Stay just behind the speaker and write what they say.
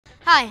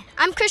Hi,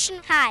 I'm Christian.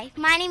 Hi,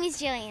 my name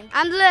is Jillian.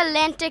 I'm the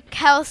Atlantic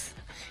Health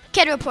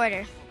Kid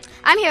Reporter.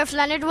 I'm here with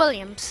Leonard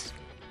Williams.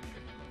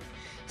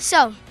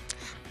 So,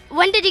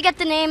 when did you get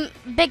the name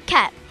Big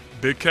Cat?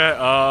 Big Cat,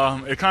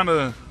 it kind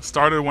of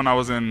started when I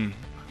was in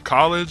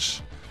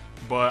college,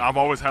 but I've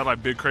always had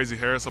like big crazy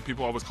hair, so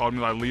people always called me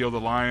like Leo the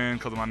Lion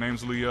because my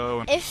name's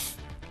Leo. If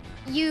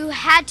you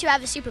had to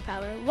have a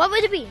superpower, what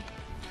would it be?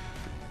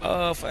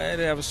 If I had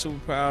to have a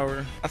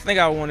superpower, I think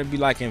I would want to be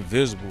like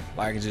invisible,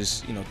 like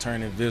just,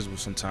 turn invisible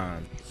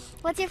sometime.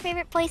 What's your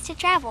favorite place to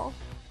travel?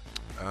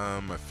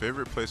 My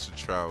favorite place to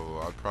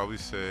travel, I'd probably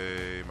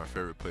say my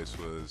favorite place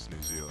was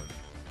New Zealand.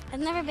 I've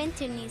never been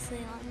to New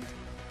Zealand.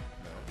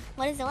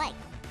 What is it like?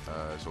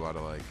 There's a lot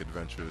of like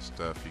adventurous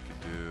stuff you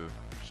could do,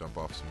 jump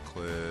off some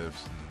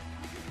cliffs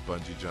and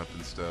bungee jump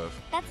and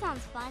stuff. That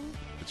sounds fun.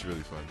 It's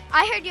really fun.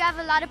 I heard you have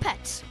a lot of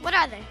pets. What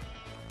are they?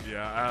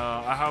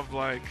 Yeah, I have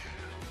like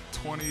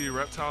 20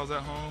 reptiles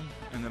at home,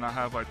 and then I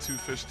have like 2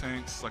 fish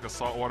tanks, like a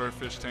saltwater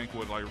fish tank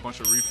with like a bunch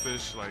of reef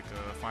fish, like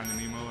Finding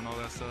Nemo and all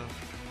that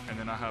stuff. And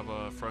then I have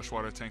a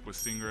freshwater tank with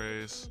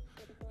stingrays.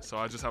 So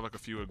I just have like a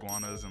few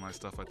iguanas and like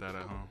stuff like that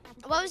at home.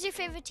 What was your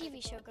favorite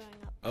TV show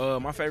growing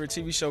up? My favorite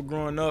TV show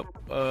growing up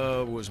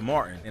was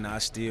Martin, and I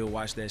still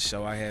watch that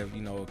show. I have,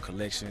 a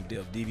collection of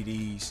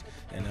DVDs,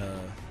 and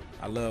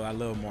I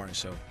love Martin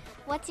show.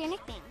 What's your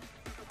nickname?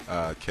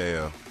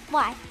 KO.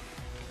 Why?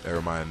 They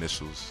were my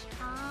initials.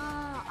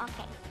 Oh,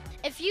 okay.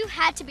 If you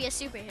had to be a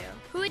superhero,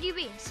 who would you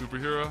be?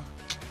 Superhero?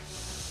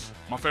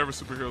 My favorite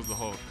superhero is the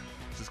Hulk.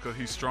 Just because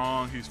he's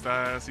strong, he's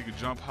fast, he can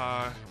jump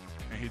high,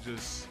 and he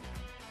just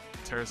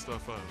tears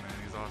stuff up, man.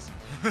 He's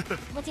awesome.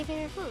 What's your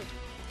favorite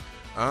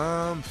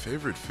food?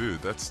 Favorite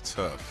food, that's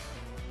tough.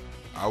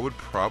 I would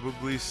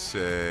probably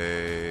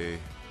say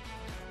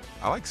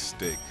I like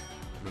steak.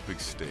 I'm a big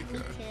steak guy.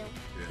 Me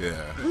too.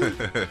 Yeah.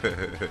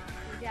 Do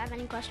you have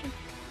any questions?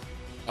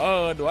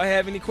 Do I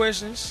have any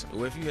questions?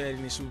 Or if you had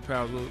any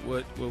superpowers,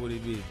 what would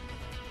it be?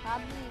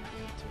 Probably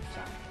be to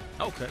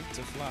fly. Okay,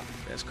 to fly.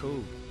 That's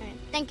cool. All right.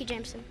 Thank you,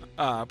 Jamison.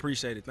 I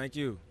appreciate it. Thank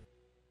you.